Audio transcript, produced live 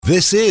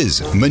This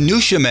is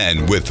Minutia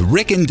Men with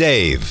Rick and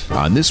Dave.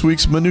 On this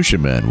week's Minutia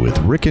Men with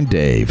Rick and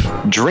Dave.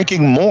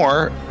 Drinking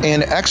more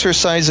and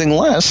exercising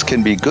less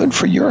can be good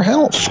for your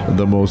health.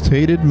 The most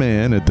hated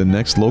man at the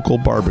next local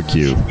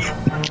barbecue.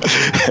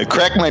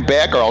 Crack my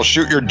back or I'll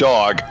shoot your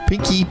dog.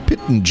 Pinky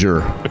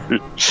Pittenger.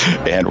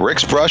 And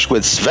Rick's brush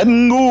with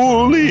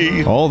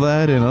Svengoolie. All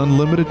that and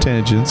unlimited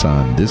tangents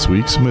on this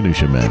week's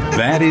Minutia Men.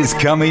 That is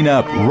coming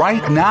up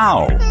right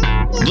now.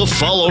 The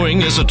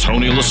following is a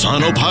Tony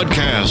Lasano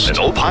podcast, an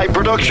Opie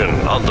production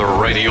on the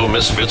Radio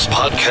Misfits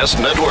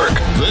Podcast Network.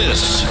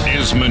 This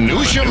is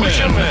Minutia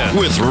Men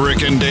with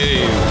Rick and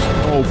Dave.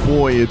 Oh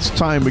boy, it's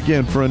time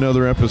again for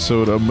another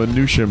episode of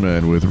Minutia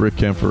Men with Rick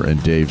Kemper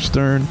and Dave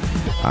Stern.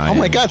 Oh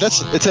my God,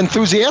 it's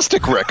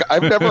enthusiastic, Rick.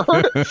 I've never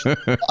heard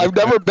it. I've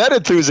never been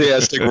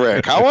enthusiastic,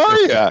 Rick. How are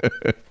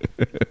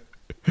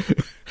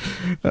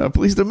you?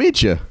 Pleased to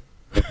meet you.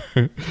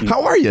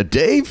 How are you,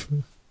 Dave?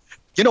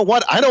 You know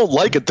what? I don't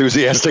like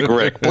enthusiastic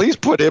Rick. Please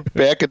put him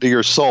back into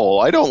your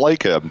soul. I don't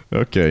like him.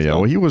 Okay, yeah.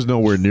 Well, he was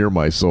nowhere near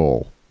my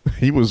soul.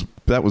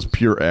 That was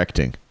pure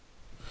acting.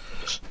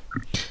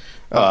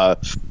 Go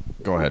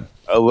ahead.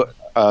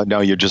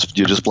 No, you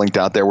just blinked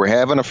out there.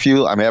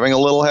 I'm having a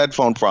little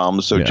headphone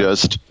problem, so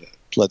just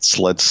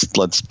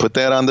let's put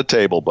that on the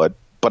table. But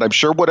I'm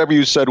sure whatever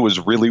you said was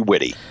really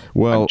witty.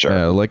 Well,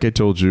 like I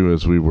told you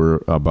as we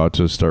were about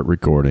to start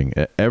recording,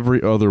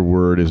 every other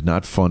word is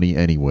not funny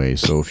anyway.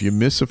 So if you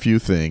miss a few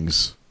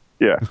things,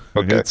 okay,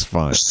 it's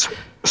fine.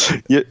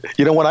 You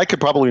know what? I could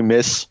probably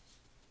miss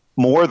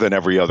more than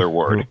every other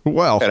word.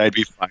 Well, and I'd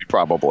be fine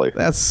probably.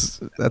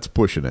 That's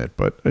pushing it,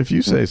 but if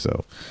you say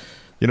so.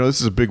 You know, this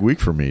is a big week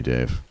for me,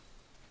 Dave.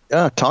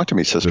 Yeah, talk to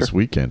me, sister. This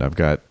weekend, I've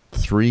got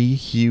 3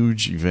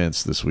 huge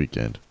events this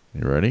weekend.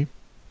 You ready?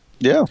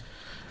 Yeah.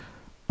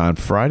 On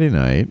Friday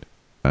night,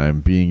 I'm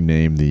being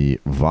named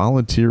the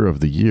Volunteer of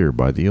the Year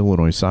by the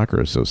Illinois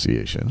Soccer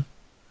Association.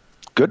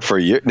 Good for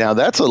you. Now,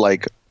 that's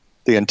like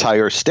the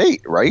entire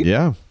state, right?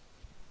 Yeah.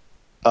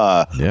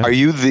 Are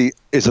you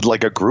is it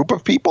like a group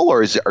of people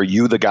or are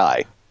you the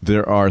guy?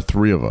 There are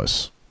 3 of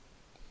us.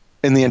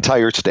 In the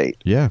entire state?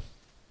 Yeah.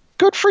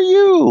 Good for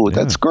you. Yeah.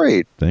 That's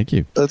great. Thank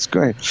you. That's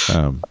great.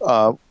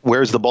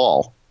 Where's the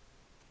ball?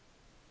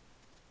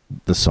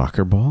 The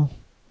soccer ball?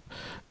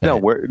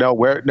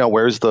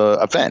 Where's the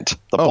event?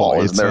 The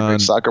ball, isn't there a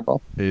big soccer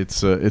ball?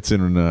 It's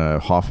in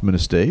Hoffman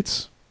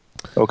Estates.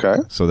 Okay.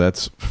 So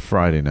that's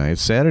Friday night.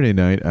 Saturday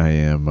night, I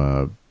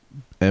am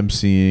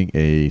emceeing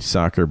a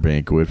soccer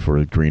banquet for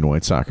the Green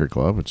White Soccer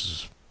Club, which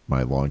is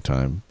my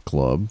longtime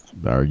club.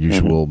 Our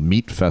usual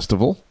meat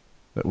festival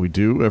that we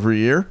do every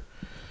year.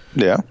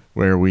 Yeah.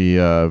 Where we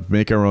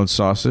make our own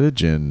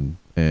sausage and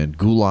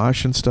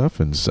goulash and stuff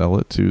and sell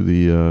it to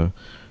the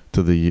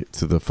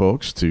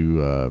folks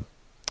to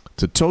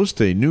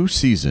toast a new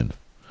season.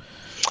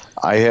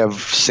 I have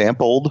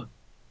sampled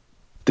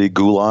the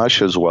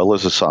goulash as well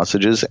as the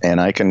sausages, and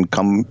I can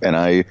come and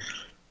I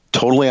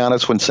totally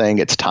honest when saying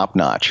it's top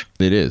notch.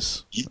 It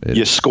is.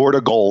 You scored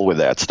a goal with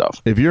that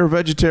stuff. If you're a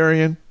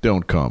vegetarian,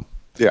 don't come.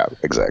 Yeah,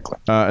 exactly.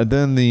 And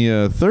then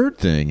the third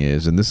thing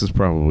is, and this is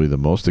probably the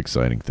most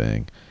exciting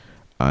thing,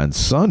 on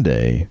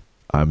Sunday,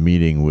 I'm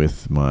meeting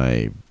with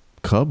my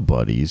Cub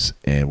buddies,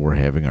 and we're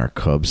having our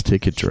Cubs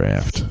ticket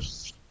draft.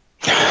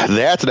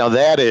 That's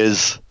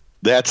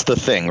the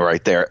thing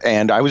right there.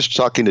 And I was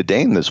talking to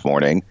Dane this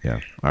morning. Yeah,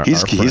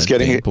 he's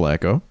getting Dane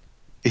Placco.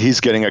 He's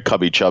getting a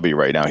cubby chubby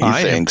right now.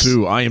 I am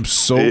too. I am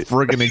so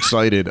friggin'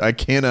 excited. I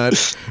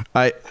cannot.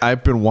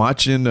 I've been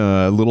watching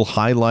little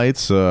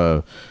highlights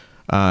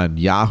on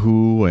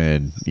Yahoo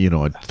and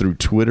through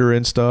Twitter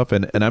and stuff,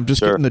 and I'm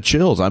just getting the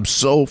chills. I'm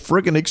so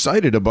friggin'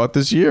 excited about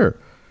this year.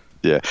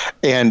 Yeah,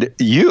 and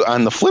you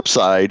on the flip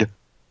side,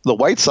 the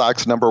White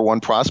Sox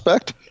 #1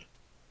 prospect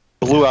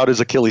blew out his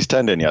Achilles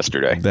tendon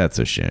yesterday. That's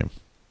a shame.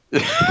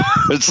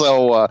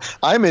 So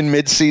I'm in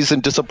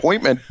mid-season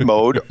disappointment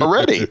mode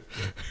already.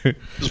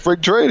 Spring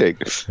trading.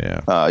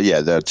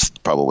 Yeah. That's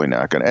probably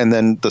not going to. And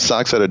then the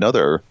Sox had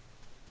another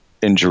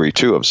injury,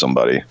 too, of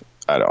somebody.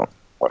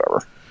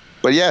 Whatever.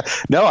 But,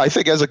 I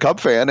think as a Cub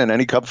fan and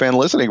any Cub fan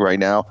listening right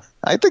now,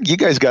 I think you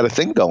guys got a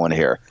thing going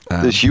here.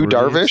 This Yu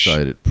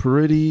Darvish.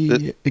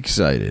 Pretty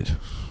excited.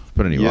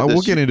 But anyway,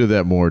 we'll get into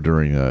that more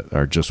during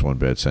our Just One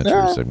Bad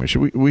Century segment.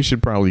 We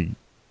should probably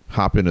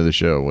hop into the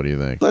show. What do you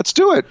think? Let's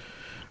do it.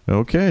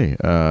 Okay.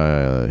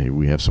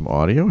 We have some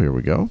audio. Here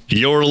we go.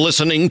 You're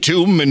listening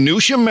to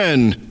Minutia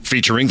Men,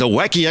 featuring the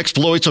wacky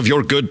exploits of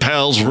your good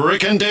pals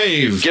Rick and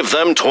Dave. Give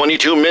them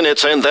 22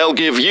 minutes and they'll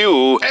give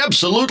you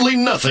absolutely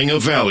nothing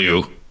of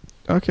value.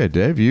 Okay,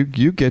 Dave,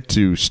 you get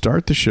to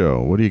start the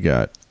show. What do you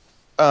got?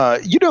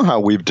 You know how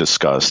we've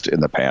discussed in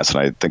the past,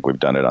 and I think we've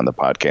done it on the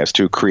podcast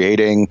too,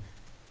 creating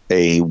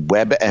a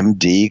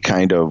WebMD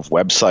kind of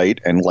website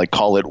and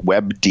call it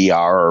WebDR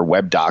or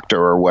WebDoctor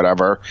or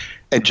whatever,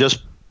 and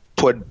just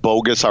put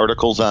bogus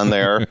articles on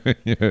there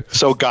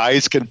so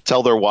guys can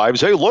tell their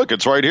wives, hey, look,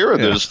 it's right here in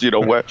this,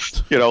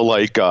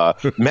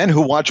 men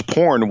who watch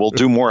porn will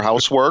do more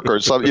housework or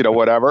something,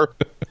 whatever.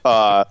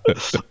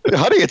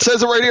 Honey, it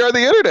says it right here on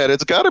the internet.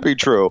 It's got to be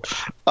true.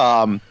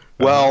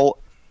 Well,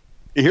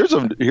 here's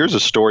a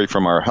story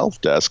from our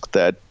health desk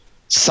that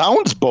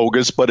sounds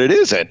bogus, but it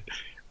isn't.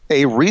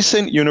 A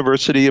recent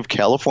University of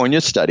California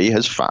study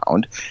has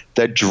found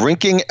that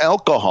drinking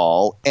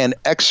alcohol and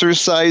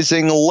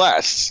exercising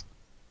less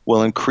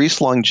will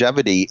increase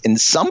longevity in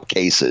some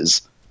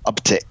cases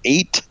up to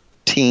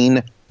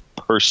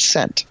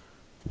 18%.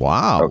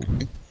 Wow.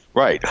 Okay.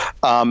 Right.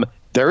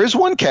 There is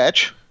one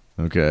catch.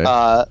 Okay.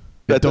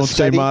 Don't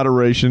say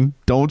moderation.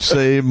 Don't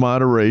say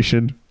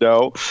moderation.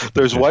 No,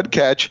 there's one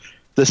catch.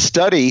 The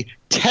study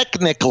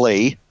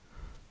technically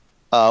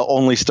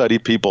only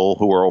studied people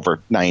who are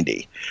over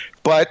 90.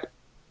 But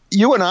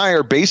you and I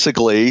are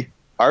basically,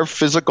 our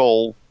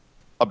physical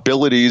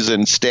abilities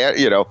and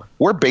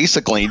we're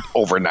basically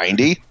over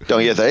 90,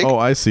 don't you think? Oh,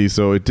 I see.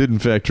 So it didn't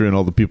factor in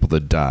all the people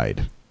that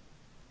died.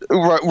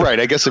 Right.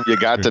 I guess if you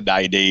got to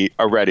 90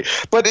 already.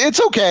 But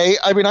it's okay.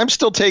 I mean, I'm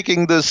still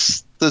taking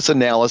this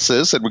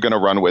analysis and we're going to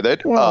run with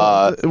it.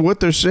 Well, what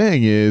they're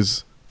saying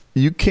is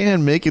you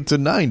can make it to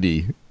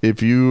 90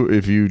 if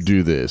you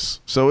do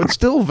this. So it's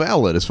still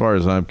valid as far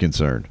as I'm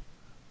concerned.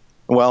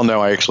 Well,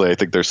 no, I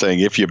think they're saying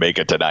if you make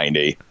it to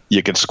 90,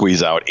 you can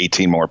squeeze out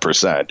 18% more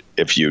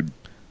if you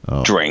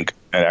drink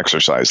and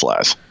exercise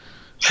less.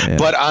 Yeah.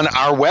 But on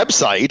our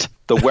website,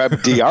 the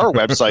WebDR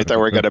website that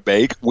we're going to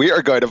make, we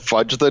are going to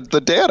fudge the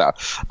data.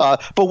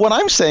 But what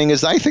I'm saying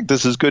is I think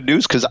this is good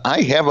news because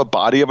I have a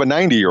body of a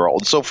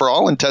 90-year-old. So for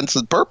all intents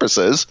and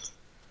purposes,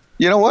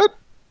 you know what?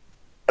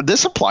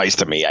 This applies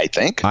to me, I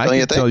think. I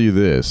can tell you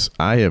this.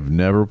 I have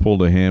never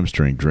pulled a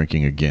hamstring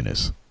drinking a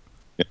Guinness.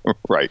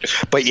 Right.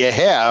 But you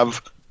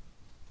have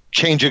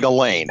changing a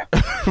lane.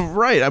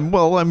 Right.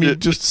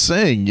 Just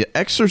saying,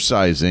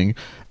 exercising,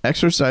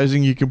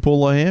 you can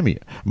pull a hammy.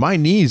 My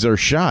knees are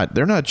shot.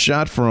 They're not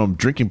shot from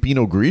drinking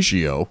Pinot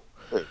Grigio.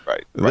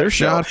 Right. They're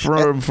shot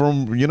from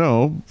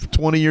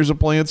 20 years of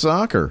playing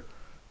soccer.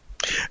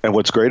 And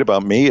what's great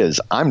about me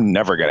is I'm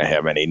never going to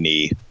have any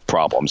knee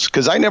problems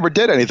because I never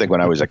did anything when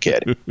I was a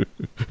kid.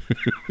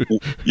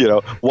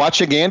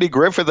 Watching Andy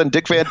Griffith and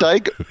Dick Van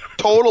Dyke,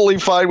 totally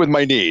fine with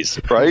my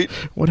knees, right?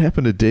 What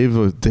happened to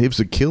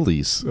Dave's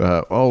Achilles?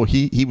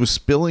 He was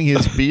spilling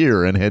his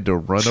beer and had to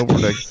run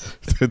over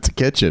to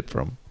catch it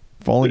from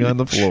falling on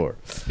the floor.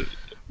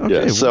 Okay,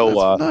 that's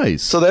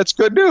nice. So that's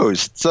good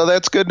news. So,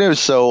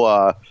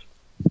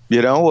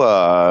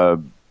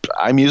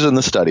 I'm using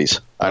the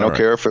studies. I don't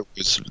care if it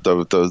was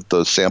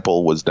the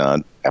sample was not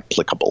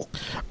applicable.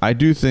 I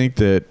do think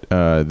that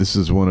this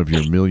is one of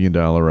your $1 million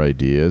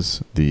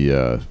ideas.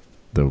 The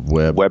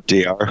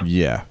WebDR.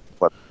 Yeah.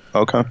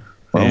 Okay.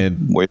 Well,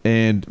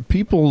 and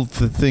people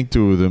think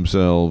to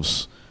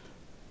themselves,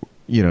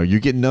 you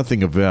get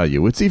nothing of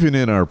value. It's even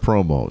in our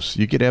promos.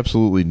 You get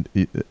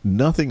absolutely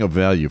nothing of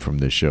value from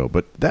this show.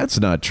 But that's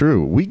not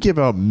true. We give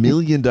out $1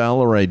 million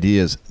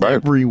ideas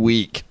every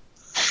week.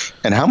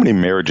 And how many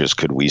marriages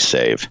could we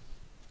save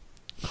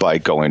by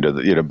going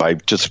to by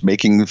just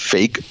making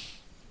fake,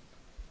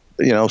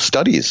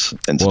 studies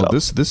and stuff?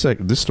 Well,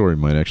 this story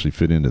might actually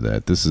fit into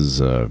that. This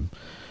is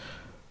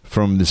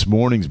from this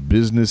morning's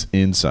Business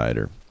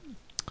Insider.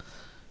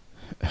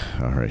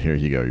 All right, here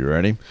you go. You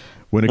ready?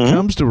 When it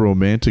comes to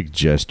romantic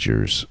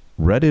gestures,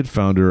 Reddit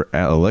founder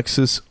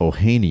Alexis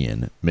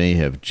Ohanian may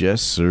have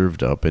just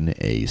served up an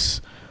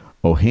ace.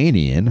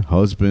 Ohanian,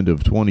 husband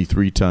of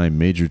 23-time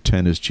major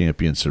tennis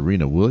champion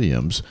Serena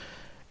Williams,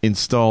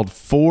 installed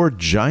 4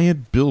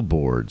 giant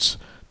billboards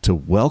to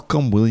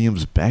welcome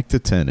Williams back to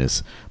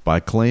tennis by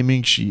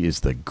claiming she is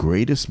the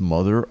greatest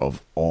mother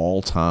of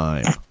all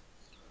time.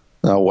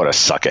 Oh, what a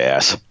suck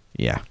ass.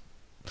 Yeah.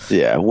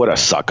 Yeah, what a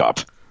suck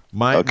up.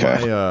 My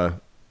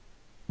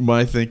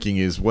thinking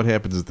is, what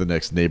happens at the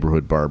next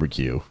neighborhood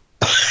barbecue?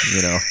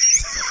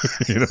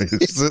 You're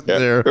sitting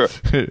there.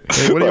 Hey,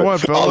 what do you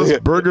want, fellas?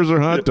 Burgers or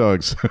hot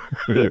dogs?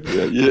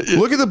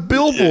 Look at the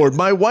billboard.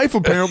 My wife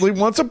apparently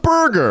wants a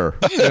burger.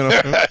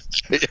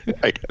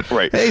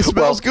 Right. Hey,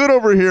 smells good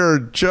over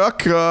here,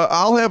 Chuck.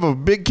 I'll have a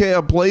big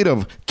plate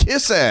of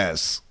kiss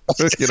ass.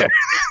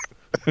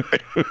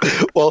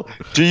 Well,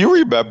 do you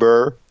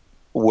remember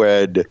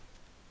when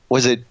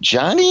was it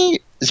Johnny's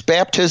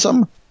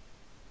baptism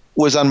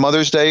was on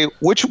Mother's Day?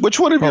 Which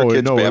one of your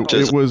kids'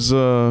 baptism? It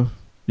was.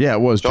 Yeah,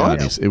 it was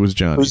Johnny's. It was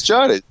Johnny's. It was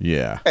Johnny's.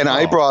 Yeah. And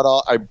I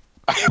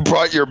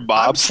brought your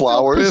mom's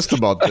flowers. I'm pissed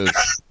about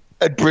this.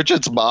 And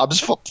Bridget's mom's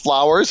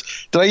flowers.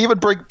 Did I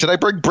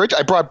bring Bridget?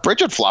 I brought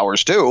Bridget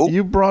flowers too.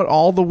 You brought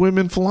all the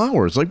women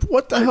flowers. Like,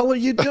 what the hell are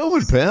you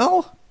doing,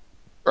 pal?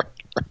 I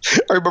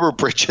remember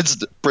Bridget's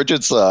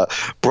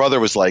brother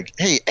was like,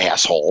 "Hey,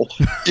 asshole,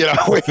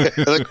 what the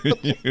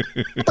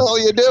hell are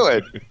you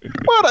doing?"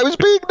 What? I was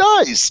being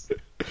nice.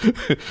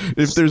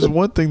 If there's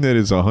one thing that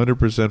is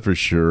 100% for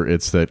sure,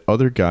 it's that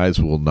other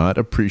guys will not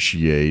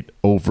appreciate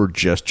overt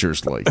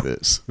gestures like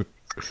this.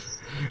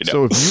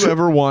 So if you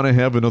ever want to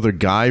have another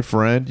guy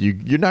friend,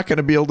 you're not going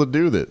to be able to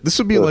do that. This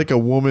would be like a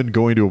woman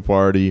going to a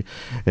party.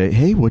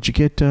 Hey, what'd you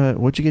get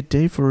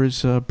Dave for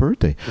his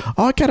birthday?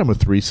 Oh, I got him a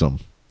threesome.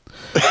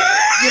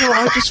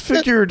 I just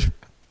figured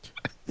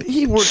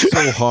he works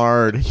so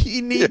hard.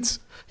 He needs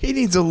He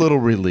needs a little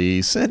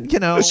release, and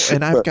and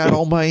I've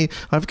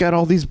got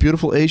all these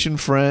beautiful Asian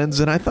friends,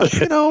 and I thought,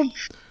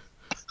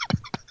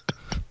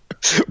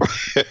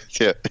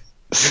 yeah.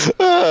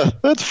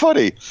 That's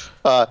funny.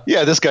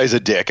 This guy's a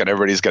dick, and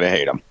everybody's going to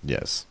hate him.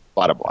 Yes.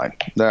 Bottom line.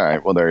 All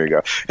right. Well, there you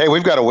go. Hey,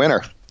 we've got a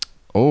winner.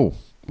 Oh,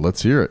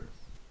 let's hear it.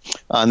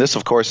 And this,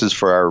 of course, is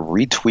for our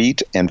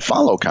retweet and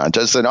follow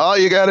contest. And all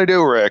you got to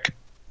do, Rick,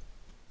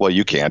 well,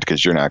 you can't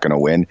because you're not going to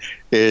win,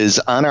 is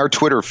on our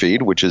Twitter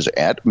feed, which is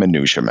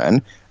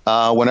 @MinutiaMen.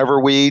 Whenever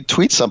we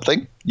tweet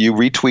something, you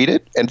retweet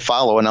it and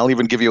follow, and I'll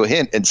even give you a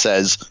hint and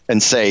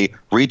say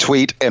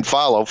retweet and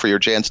follow for your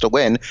chance to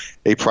win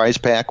a prize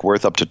pack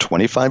worth up to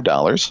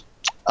 $25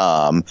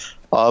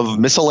 of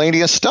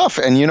miscellaneous stuff.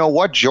 And you know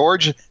what?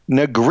 George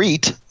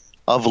Negrete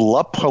of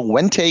La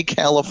Puente,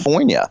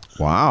 California.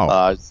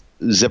 Wow.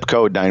 Zip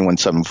code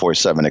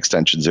 91747,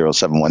 extension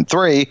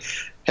 0713,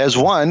 has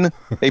won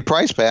a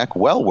prize pack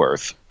well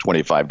worth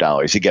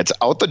 $25. He gets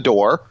Out the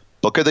Door,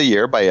 Book of the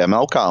Year by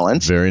M.L.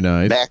 Collins. Very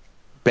nice.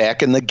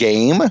 Back in the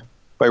Game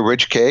by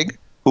Rich King,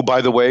 who,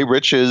 by the way,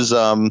 Rich is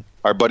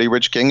our buddy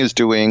Rich King is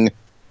doing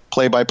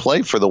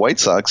play-by-play for the White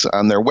Sox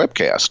on their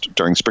webcast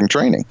during spring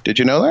training. Did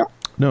you know that?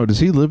 No, does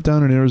he live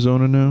down in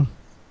Arizona now?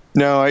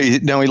 No, he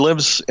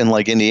lives in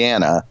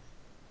Indiana,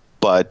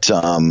 but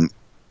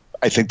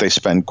I think they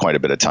spend quite a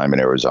bit of time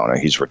in Arizona.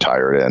 He's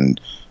retired, and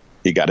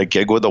he got a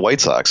gig with the White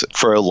Sox.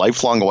 For a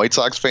lifelong White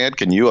Sox fan,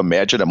 can you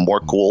imagine a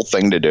more cool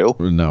thing to do?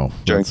 No,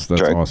 that's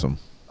awesome.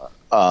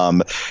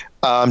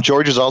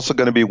 George is also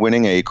going to be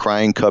winning a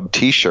Crying Cub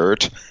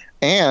T-shirt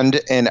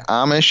and an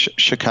Amish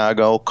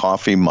Chicago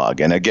coffee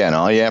mug. And again,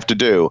 all you have to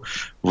do,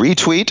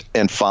 retweet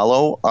and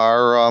follow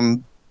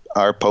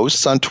our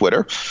posts on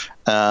Twitter,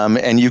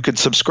 and you could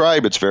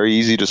subscribe. It's very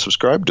easy to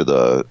subscribe to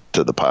the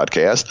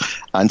podcast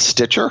on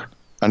Stitcher,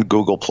 on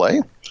Google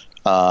Play.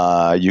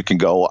 You can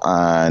go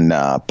on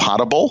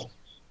Potable.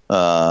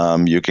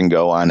 You can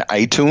go on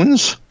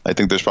iTunes. I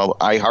think there's probably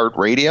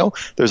iHeartRadio.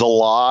 There's a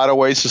lot of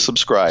ways to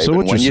subscribe. So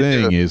what you're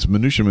saying is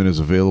Minutia Men is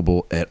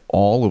available at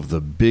all of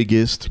the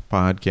biggest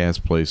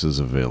podcast places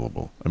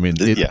available. I mean,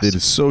 it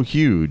is so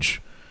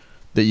huge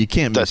that you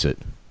can't miss it.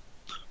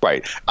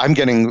 Right.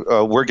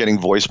 We're getting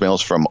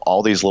voicemails from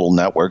all these little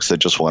networks that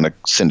just want to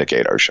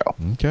syndicate our show.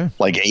 Okay.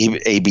 Like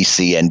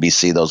ABC,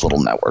 NBC, those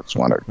little networks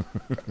want to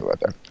do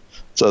it.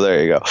 So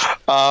there you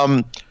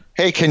go.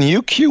 Hey, can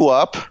you cue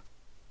up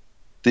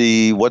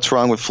the What's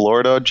Wrong with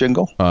Florida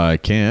jingle? I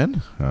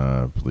can.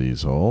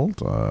 Please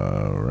hold.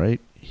 Right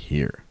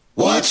here.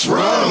 What's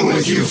wrong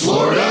with you,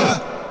 Florida?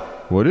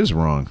 What is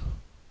wrong?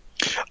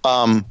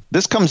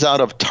 This comes out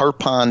of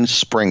Tarpon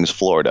Springs,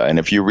 Florida. And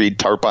if you read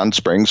Tarpon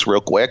Springs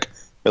real quick,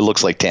 it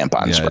looks like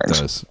Tampon Springs.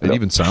 It does. It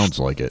even sounds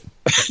like it.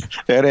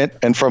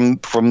 and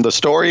from the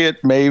story,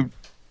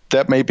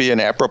 that may be an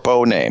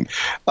apropos name.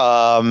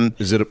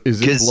 Is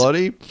it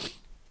bloody?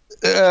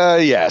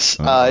 Yes.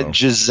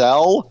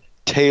 Giselle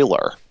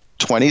Taylor,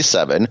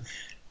 27.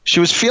 She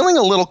was feeling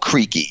a little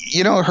creaky.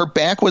 Her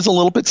back was a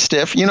little bit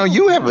stiff.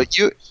 You've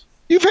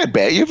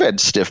had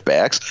stiff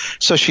backs.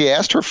 So she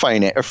asked her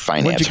finance.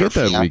 When'd you get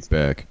that week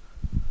back?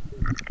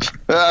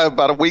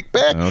 About a week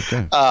back.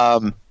 Okay.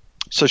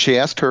 So she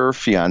asked her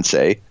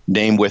fiance,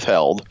 name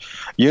withheld.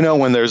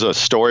 When there's a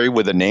story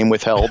with a name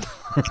withheld,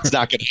 it's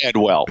not going to end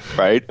well,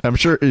 right? I'm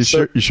sure. You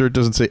sure it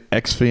doesn't say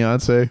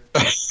ex-fiance?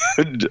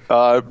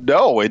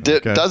 No, it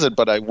doesn't,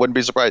 but I wouldn't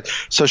be surprised.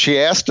 So she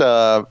asked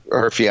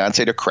her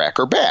fiance to crack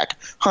her back.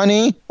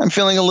 Honey, I'm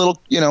feeling a little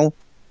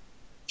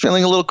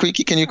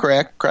creaky. Can you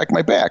crack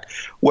my back?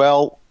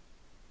 Well,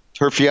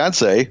 her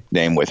fiance,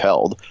 name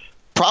withheld,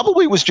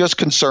 probably was just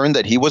concerned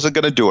that he wasn't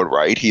going to do it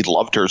right. He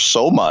loved her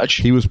so much.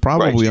 He was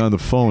probably on the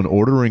phone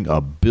ordering a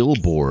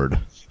billboard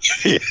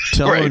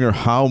telling her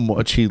how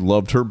much he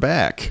loved her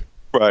back.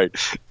 Right.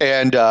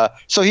 And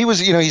so he was,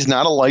 he's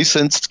not a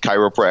licensed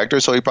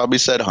chiropractor. So he probably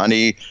said,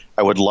 honey,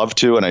 I would love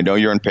to. And I know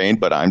you're in pain,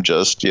 but I'm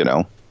just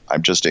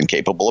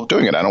incapable of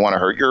doing it. I don't want to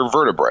hurt your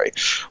vertebrae.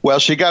 Well,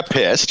 she got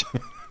pissed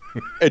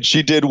and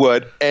she did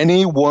what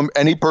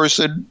any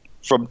person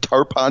from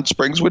Tarpon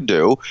Springs would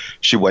do.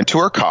 She went to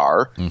her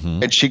car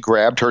and she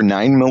grabbed her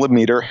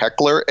 9mm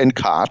Heckler &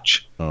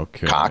 Koch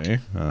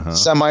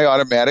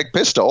semi-automatic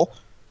pistol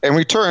and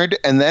returned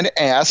and then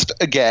asked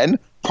again,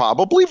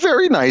 probably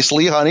very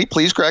nicely, honey,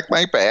 please crack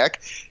my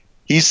back.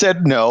 He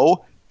said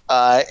no.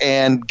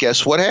 And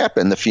guess what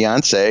happened? The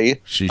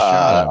fiance, she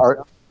shot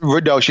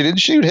him. No, she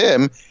didn't shoot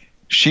him.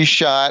 She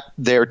shot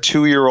their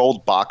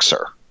 2-year-old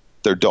boxer,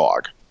 their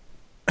dog.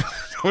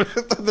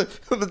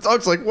 The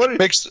dog's like, what did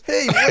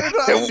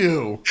I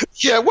do?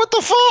 Yeah, what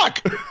the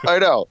fuck? I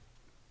know.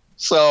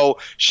 So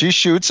she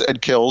shoots and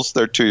kills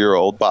their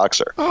 2-year-old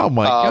boxer. Oh,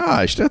 my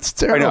gosh. That's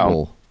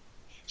terrible.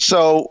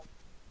 So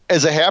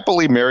as a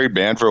happily married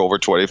man for over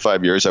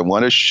 25 years, I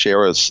want to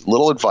share a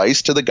little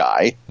advice to the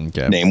guy,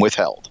 name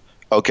withheld.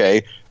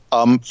 Okay.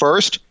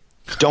 First,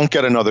 don't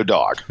get another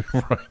dog.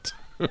 Right.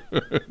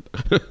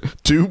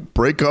 2,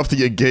 break off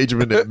the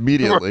engagement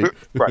immediately.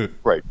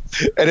 Right.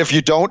 And if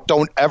you don't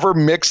ever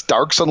mix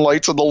darks and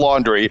lights in the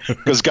laundry,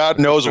 because God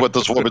knows what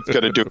this woman's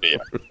going to do to you.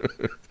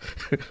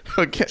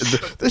 Okay,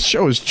 this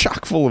show is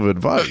chock full of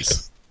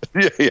advice.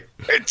 Yeah.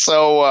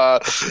 So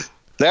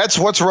that's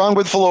what's wrong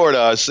with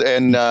Florida.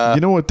 And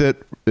you know what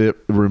it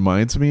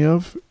reminds me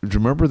of? Do you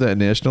remember that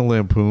National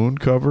Lampoon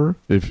cover?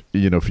 If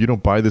you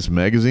don't buy this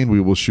magazine, we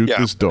will shoot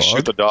this dog.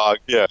 Shoot the dog.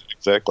 Yeah,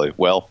 exactly.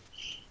 Well,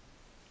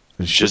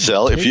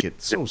 Giselle, if you take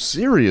it so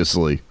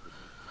seriously,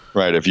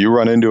 right? If you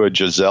run into a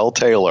Giselle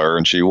Taylor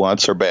and she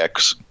wants her back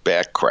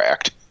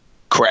cracked,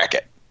 crack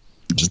it.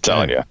 Just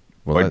telling you.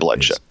 Well, Avoid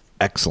bloodshed.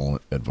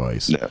 Excellent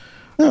advice. Yeah.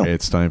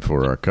 It's time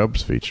for our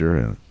Cubs feature,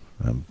 and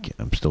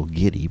I'm still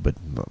giddy, but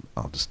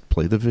I'll just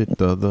play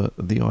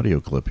the audio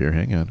clip here.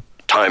 Hang on.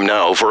 Time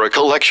now for a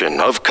collection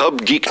of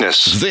Cub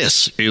geekness.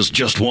 This is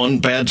Just One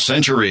Bad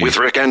Century with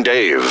Rick and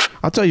Dave.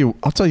 I'll tell you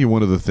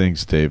one of the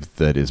things, Dave,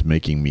 that is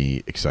making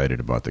me excited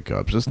about the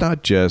Cubs. It's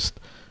not just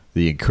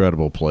the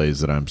incredible plays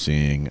that I'm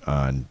seeing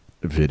on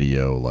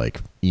video, like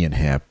Ian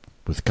Happ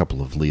with a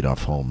couple of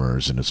leadoff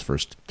homers in his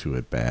first 2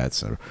 at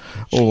bats,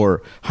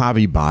 or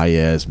Javi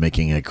Baez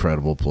making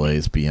incredible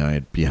plays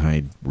behind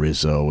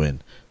Rizzo,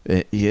 and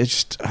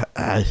it's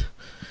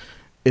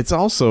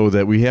also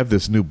that we have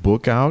this new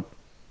book out.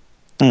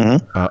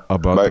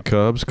 About the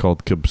Cubs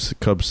called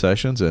Cub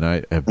Sessions, and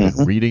I have been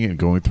reading it and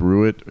going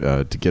through it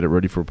to get it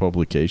ready for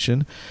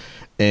publication.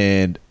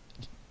 And,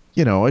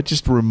 it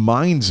just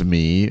reminds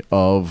me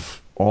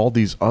of all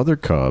these other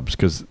Cubs,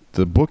 because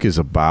the book is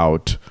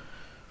about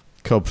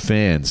Cub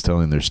fans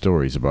telling their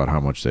stories about how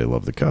much they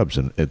love the Cubs.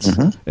 And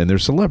and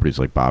there's celebrities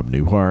like Bob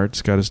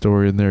Newhart's got a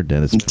story in there,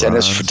 Dennis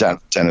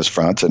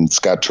Franz and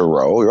Scott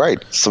Turow,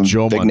 right? Some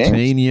Joe big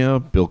Mantegna,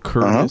 names. Bill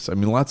Curtis. I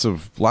mean, lots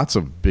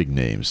of big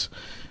names.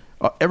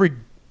 Every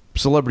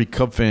celebrity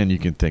Cub fan you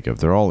can think of,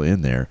 they're all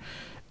in there.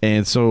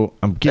 And so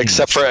I'm getting...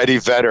 Except for Eddie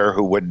Vedder,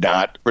 who would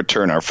not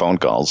return our phone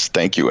calls.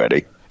 Thank you,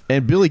 Eddie.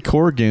 And Billy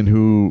Corgan,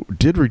 who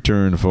did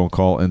return a phone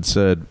call and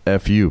said,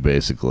 F you,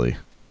 basically.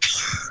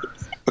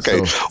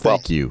 Okay, so,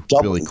 thank you,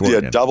 Billy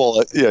Corgan. Double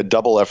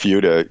F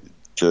you to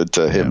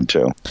him,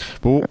 too.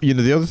 But,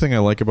 the other thing I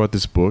like about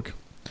this book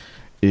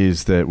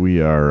is that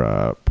we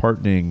are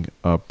partnering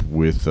up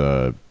with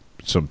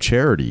some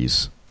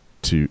charities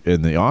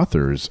and the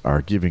authors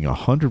are giving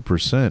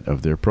 100%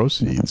 of their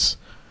proceeds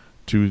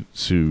to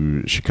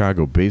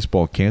Chicago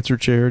baseball cancer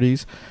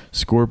charities,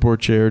 scoreboard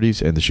charities,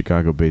 and the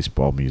Chicago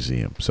Baseball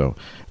Museum. So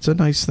it's a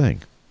nice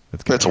thing.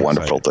 That's a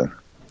wonderful thing.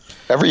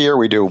 Every year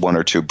we do 1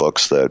 or 2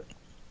 books that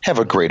have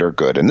a greater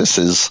good, and this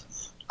is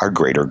our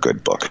greater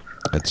good book.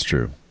 That's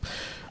true.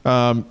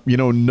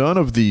 None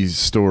of these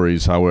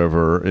stories,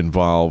 however,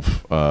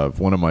 involve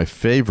one of my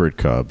favorite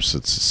Cubs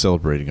that's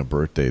celebrating a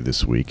birthday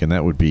this week, and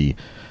that would be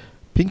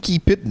Pinky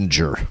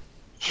Pittenger.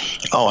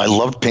 Oh, I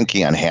loved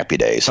Pinky on Happy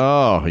Days.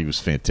 Oh, he was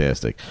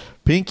fantastic.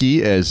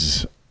 Pinky,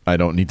 as I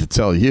don't need to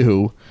tell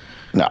you,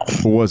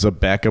 was a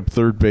backup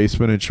third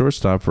baseman and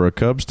shortstop for a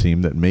Cubs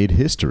team that made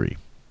history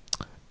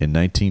in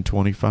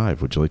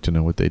 1925. Would you like to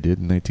know what they did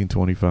in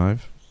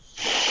 1925?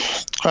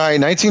 All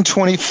right,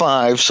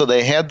 1925. So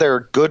they had their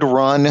good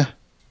run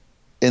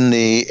in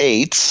the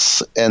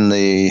 8s and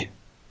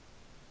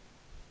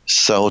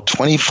so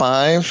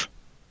 25.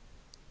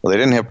 Well, they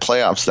didn't have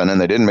playoffs then,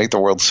 and they didn't make the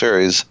World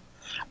Series.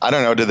 I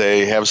don't know. Do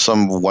they have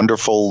some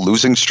wonderful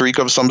losing streak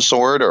of some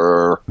sort,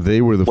 or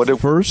they were the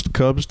first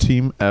Cubs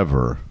team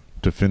ever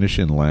to finish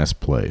in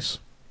last place?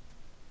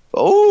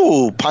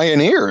 Oh,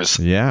 pioneers!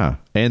 Yeah,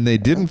 and they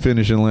didn't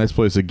finish in last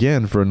place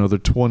again for another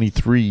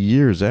 23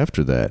 years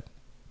after that.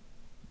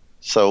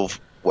 So,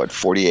 what,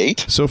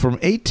 48? So from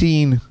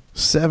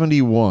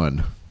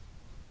 1871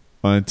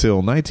 until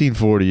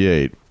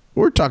 1948,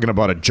 we're talking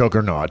about a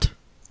juggernaut.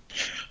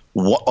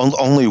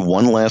 Only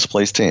one last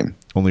place team.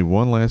 Only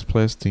one last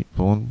place team.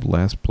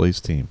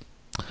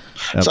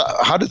 So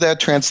how did that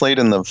translate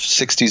in the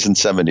 60s and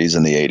 70s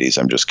and the 80s?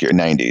 I'm just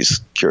curious. 90s.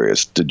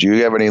 Curious. Did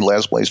you have any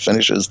last place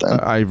finishes then?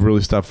 I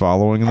really stopped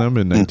following them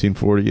in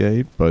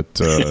 1948,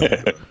 but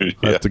I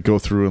have to go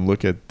through and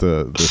look at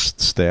the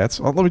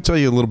stats. Let me tell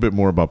you a little bit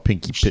more about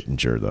Pinky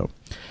Pittenger, though.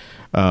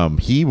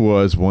 He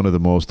was one of the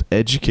most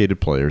educated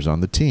players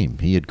on the team.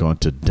 He had gone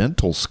to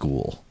dental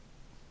school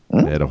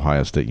at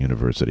Ohio State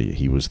University.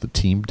 He was the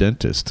team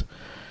dentist.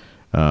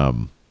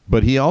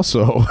 But he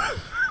also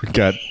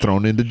got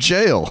thrown into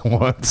jail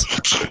once.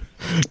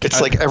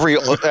 It's like every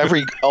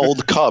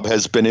old Cub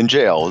has been in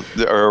jail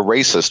or a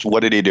racist.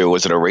 What did he do?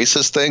 Was it a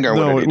racist thing or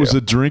no? What did he do? It was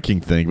a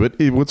drinking thing. But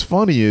what's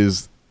funny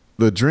is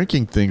the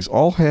drinking things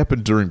all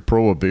happened during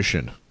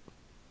Prohibition.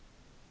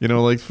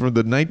 Like from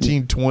the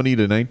 1920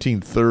 to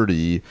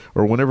 1930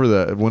 or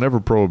whenever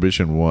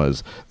Prohibition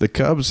was, the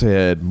Cubs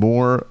had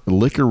more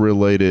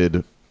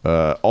liquor-related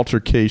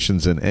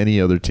altercations than any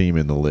other team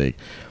in the league.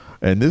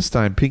 And this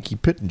time, Pinky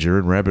Pittenger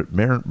and Rabbit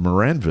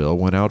Moranville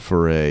went out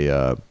for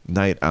a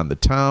night on the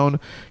town.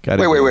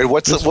 Wait.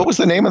 What was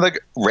the name of the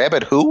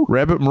Rabbit? Who?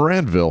 Rabbit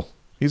Moranville.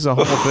 He's a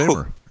Hall of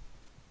Famer.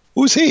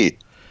 Who's he?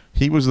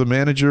 He was the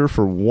manager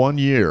for 1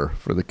 year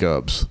for the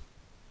Cubs.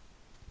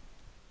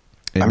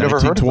 In I've never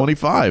heard of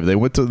 1925,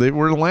 they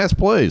were in last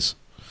place.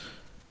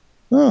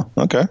 Oh,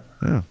 okay.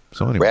 Yeah.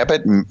 So anyway,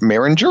 Rabbit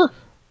Maringer?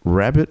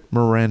 Rabbit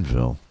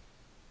Moranville.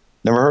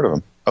 Never heard of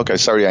him. Okay,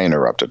 sorry I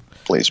interrupted.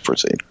 Please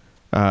proceed.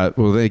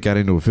 Well, they got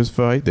into a fist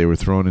fight. They were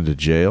thrown into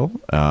jail,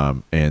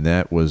 and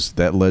that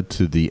led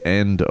to the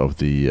end of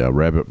the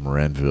Rabbit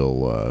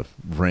Moranville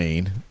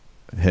reign,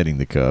 heading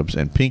the Cubs.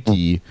 And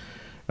Pinky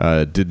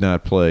did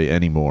not play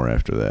anymore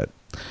after that.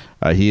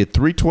 He had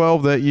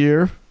 .312 that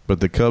year,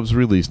 but the Cubs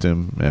released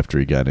him after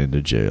he got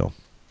into jail.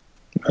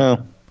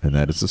 Oh. And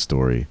that is the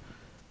story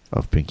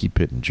of Pinky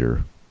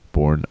Pittenger,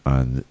 born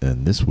on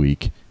this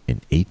week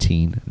in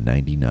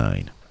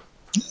 1899.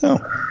 Oh.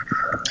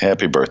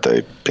 Happy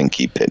birthday,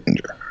 Pinky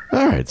Pittenger.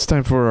 All right, it's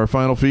time for our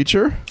final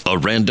feature. A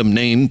random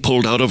name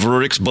pulled out of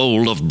Rick's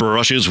bowl of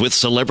brushes with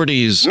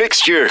celebrities.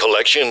 Mixture,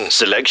 collection,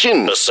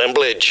 selection,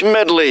 assemblage,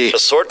 medley,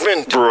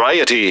 assortment,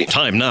 variety.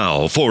 Time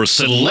now for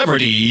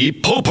Celebrity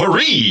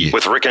Potpourri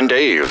with Rick and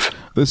Dave.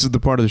 This is the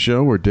part of the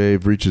show where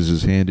Dave reaches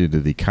his hand into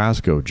the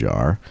Costco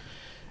jar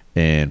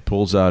and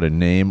pulls out a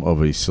name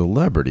of a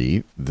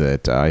celebrity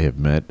that I have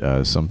met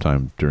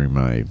sometime during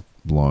my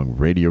long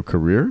radio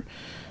career.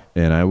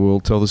 And I will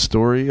tell the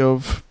story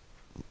of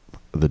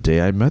the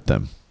day I met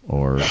them,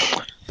 or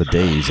the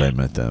days I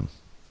met them.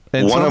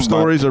 And some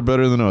stories are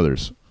better than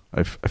others.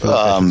 I feel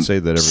like I should say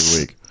that every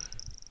week.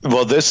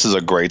 Well, this is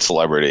a great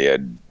celebrity.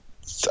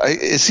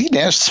 Is he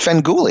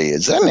Svengoolie?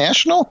 Is that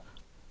national?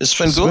 Is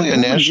Svengoolie a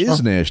national? He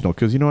is national,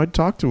 because, I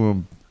talked to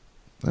him,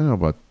 I don't know,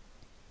 about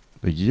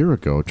a year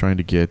ago, trying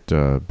to get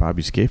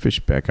Bobby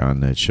Skafish back on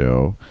that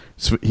show.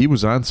 He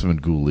was on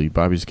Svengoolie.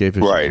 Bobby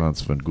Skafish was on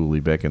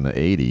Svengoolie back in the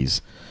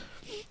 80s.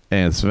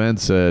 And Sven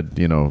said,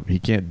 he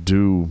can't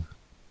do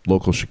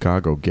local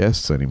Chicago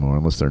guests anymore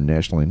unless they're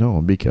nationally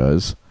known,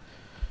 because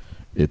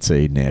it's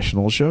a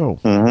national show.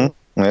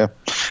 Mm-hmm. Yeah.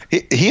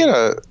 He had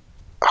a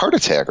heart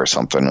attack or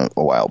something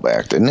a while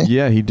back, didn't he?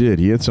 Yeah, he did.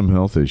 He had some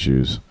health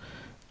issues.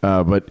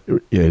 But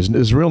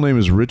his real name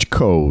is Rich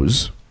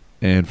Koz.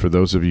 And for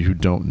those of you who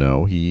don't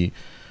know,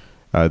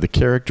 the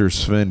character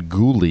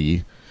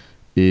Svengoolie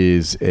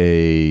is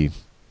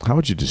how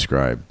would you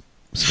describe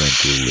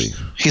Svengoolie?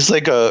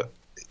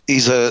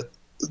 He's a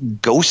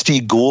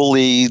ghosty,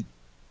 ghouly,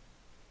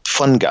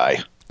 fun guy.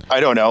 I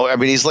don't know. I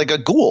mean, he's like a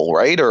ghoul,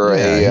 right? Or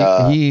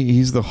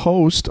he's the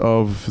host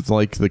of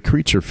like the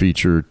creature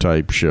feature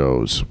type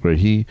shows where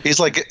he's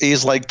like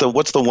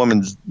what's the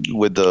woman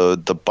with the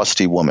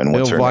busty woman?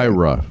 What's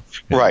Elvira? Her name?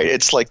 Yeah. Right.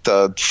 It's like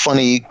the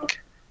funny.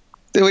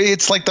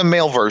 It's like the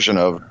male version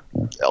of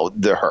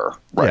her.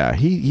 Right? Yeah.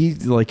 He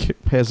like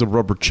has a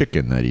rubber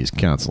chicken that he's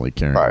constantly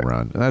carrying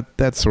around.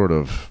 That sort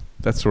of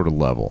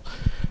level.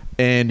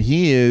 And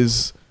he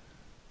is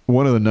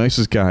one of the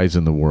nicest guys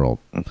in the world.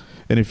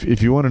 And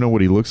if you want to know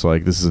what he looks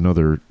like, this is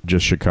another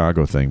just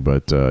Chicago thing,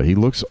 but he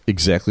looks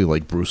exactly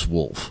like Bruce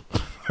Wolf.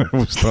 I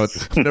always thought,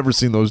 I've never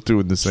seen those two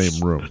in the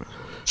same room.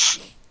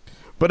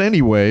 But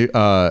anyway,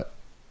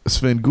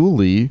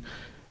 Svengoolie,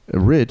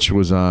 Rich,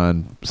 was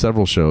on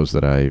several shows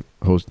that I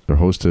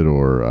hosted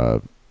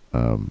or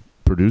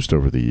produced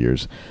over the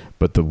years.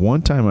 But the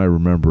one time I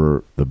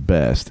remember the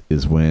best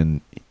is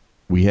when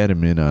we had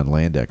him in on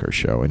Landecker's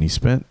show, and he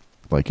spent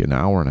like an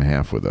hour and a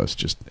half with us,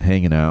 just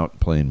hanging out,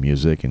 playing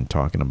music, and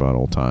talking about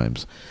old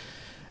times.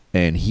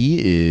 And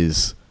he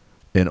is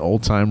an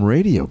old time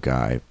radio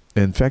guy.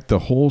 In fact, the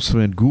whole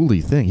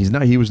Svengoolie thing.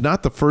 He was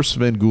not the first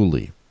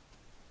Svengoolie.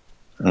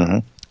 Mm-hmm.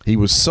 He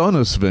was son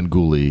of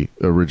Svengoolie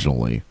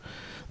originally.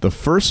 The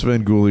first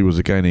Svengoolie was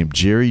a guy named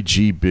Jerry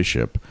G.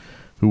 Bishop,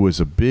 who was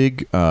a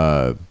big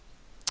rock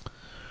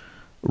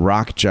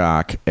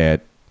jock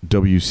at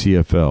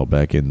WCFL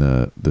back in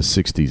the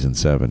 60s and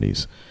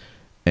 70s.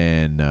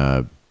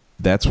 And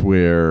that's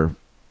where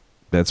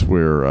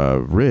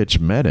Rich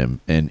met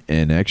him and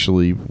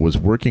actually was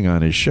working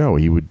on his show.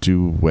 He would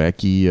do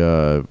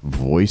wacky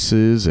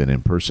voices and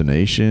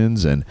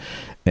impersonations, and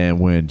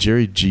when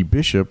Jerry G.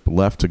 Bishop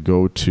left to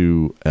go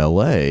to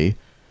L.A.,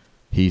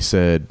 he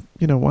said,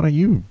 why don't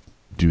you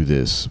do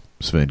this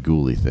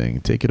Svengoolie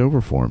thing? Take it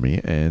over for me.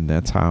 And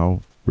that's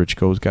how Rich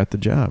Koz got the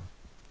job.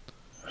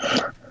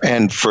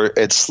 And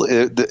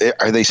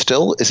are they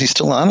still? Is he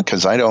still on?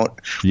 Because I don't.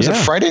 Was it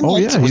Friday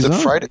nights? Was it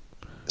Friday?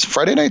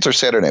 Friday nights or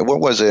Saturday night? What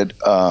was it?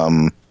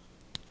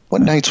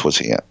 What nights was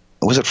he at?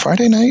 Was it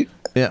Friday night?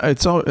 Yeah,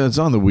 it's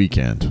on the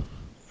weekend.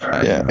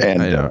 Yeah,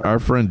 and our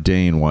friend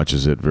Dane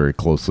watches it very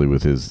closely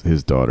with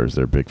his daughters.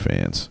 They're big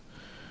fans.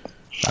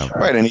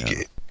 Right, and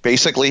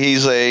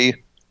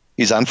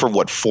he's on for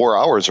what, 4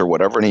 hours or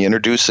whatever, and he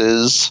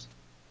introduces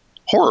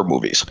horror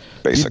movies,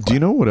 basically. Do you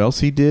know what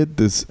else he did?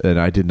 This, and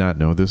I did not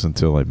know this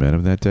until I met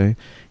him that day.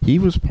 He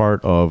was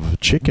part of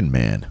Chicken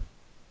Man.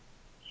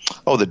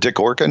 Oh, the Dick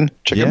Orkin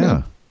Chicken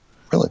Man?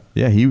 Really?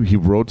 Yeah, he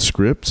wrote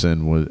scripts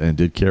and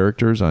did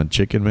characters on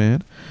Chicken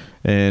Man.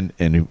 And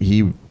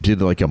he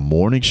did like a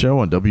morning show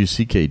on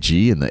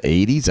WCKG in the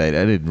 80s. I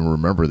didn't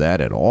remember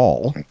that at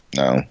all.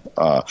 No.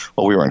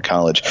 Well, we were in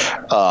college.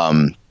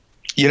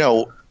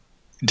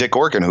 Dick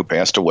Orkin, who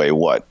passed away,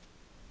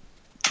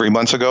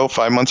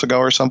 5 months ago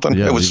or something.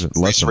 Yeah, it was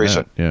less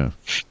recent. That. Yeah,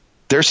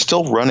 they're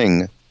still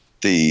running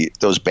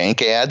those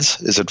bank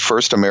ads. Is it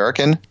First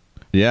American?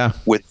 Yeah,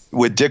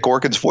 with Dick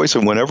Orkin's voice,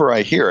 and whenever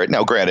I hear it,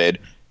 now granted,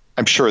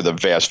 I'm sure the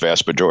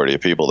vast majority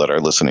of people that are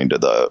listening to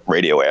the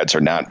radio ads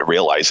are not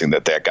realizing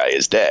that guy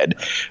is dead,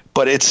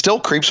 but it still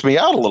creeps me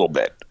out a little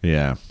bit.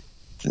 Yeah.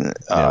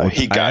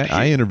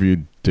 I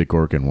interviewed Dick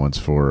Orkin once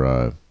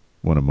for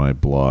one of my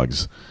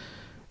blogs,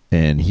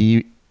 and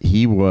he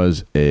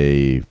was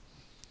a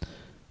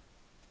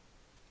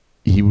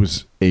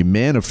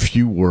man of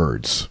few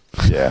words.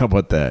 Yeah. How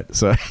about that?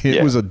 So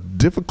it was a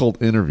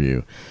difficult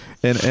interview,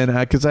 and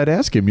because I'd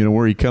ask him,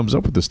 where he comes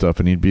up with this stuff,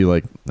 and he'd be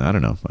like, I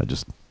don't know,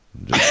 just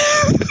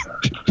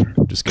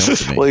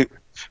comes to me.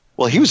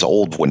 Well, he was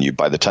old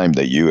by the time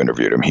that you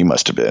interviewed him. He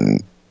must have been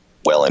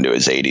well into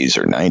his 80s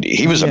or 90s.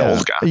 He was an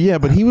old guy. Yeah,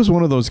 but he was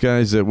one of those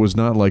guys that was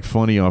not like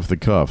funny off the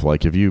cuff.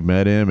 Like if you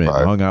met him and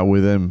hung out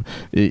with him,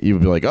 you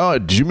would be like, "Oh,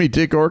 did you meet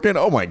Dick Orkin?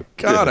 Oh my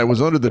God, I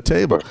was under the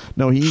table."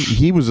 No,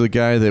 he was a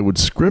guy that would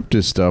script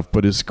his stuff,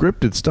 but his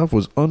scripted stuff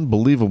was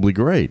unbelievably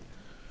great.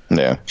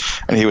 Yeah,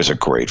 and he was a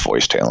great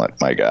voice talent.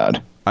 My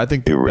God, I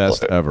think the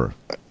best ever.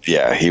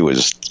 Yeah, he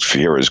was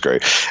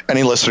great.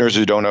 Any listeners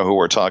who don't know who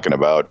we're talking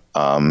about,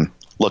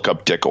 look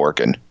up Dick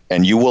Orkin.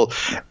 And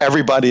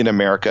everybody in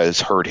America has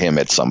heard him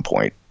at some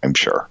point, I'm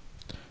sure.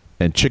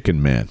 And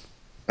Chicken Man.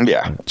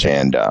 Yeah.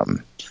 And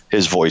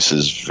his voice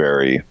is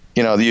very,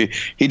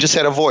 he just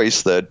had a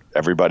voice that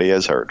everybody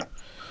has heard.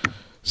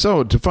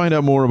 So to find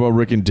out more about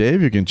Rick and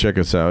Dave, you can check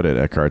us out at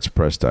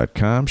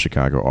eckhartspress.com,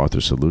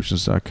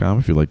 chicagoauthorsolutions.com.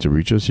 If you'd like to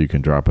reach us, you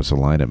can drop us a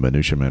line at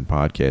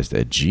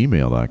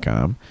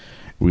minutia.podcast@gmail.com.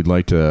 We'd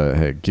like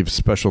to give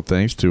special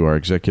thanks to our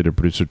executive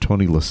producer,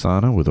 Tony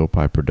Lasana with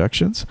Opie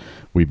Productions.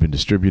 We've been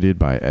distributed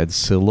by Ed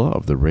Silla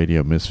of the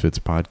Radio Misfits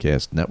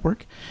Podcast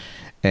Network.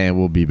 And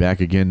we'll be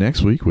back again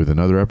next week with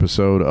another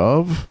episode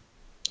of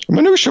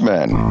Minutia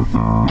Man.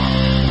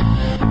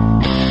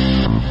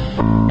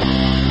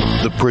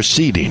 The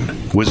preceding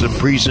was a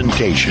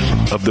presentation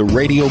of the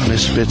Radio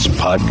Misfits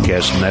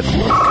Podcast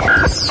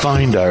Network.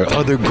 Find our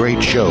other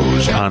great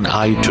shows on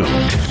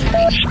iTunes,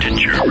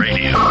 Stitcher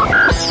Radio,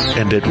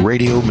 and at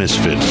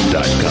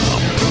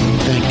RadioMisfits.com.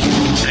 Thank you.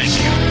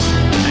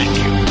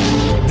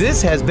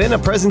 This has been a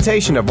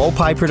presentation of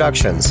Opie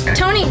Productions.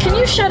 Tony, can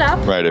you shut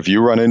up? Right, if you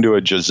run into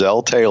a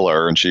Giselle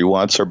Taylor and she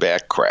wants her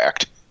back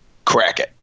cracked, crack it.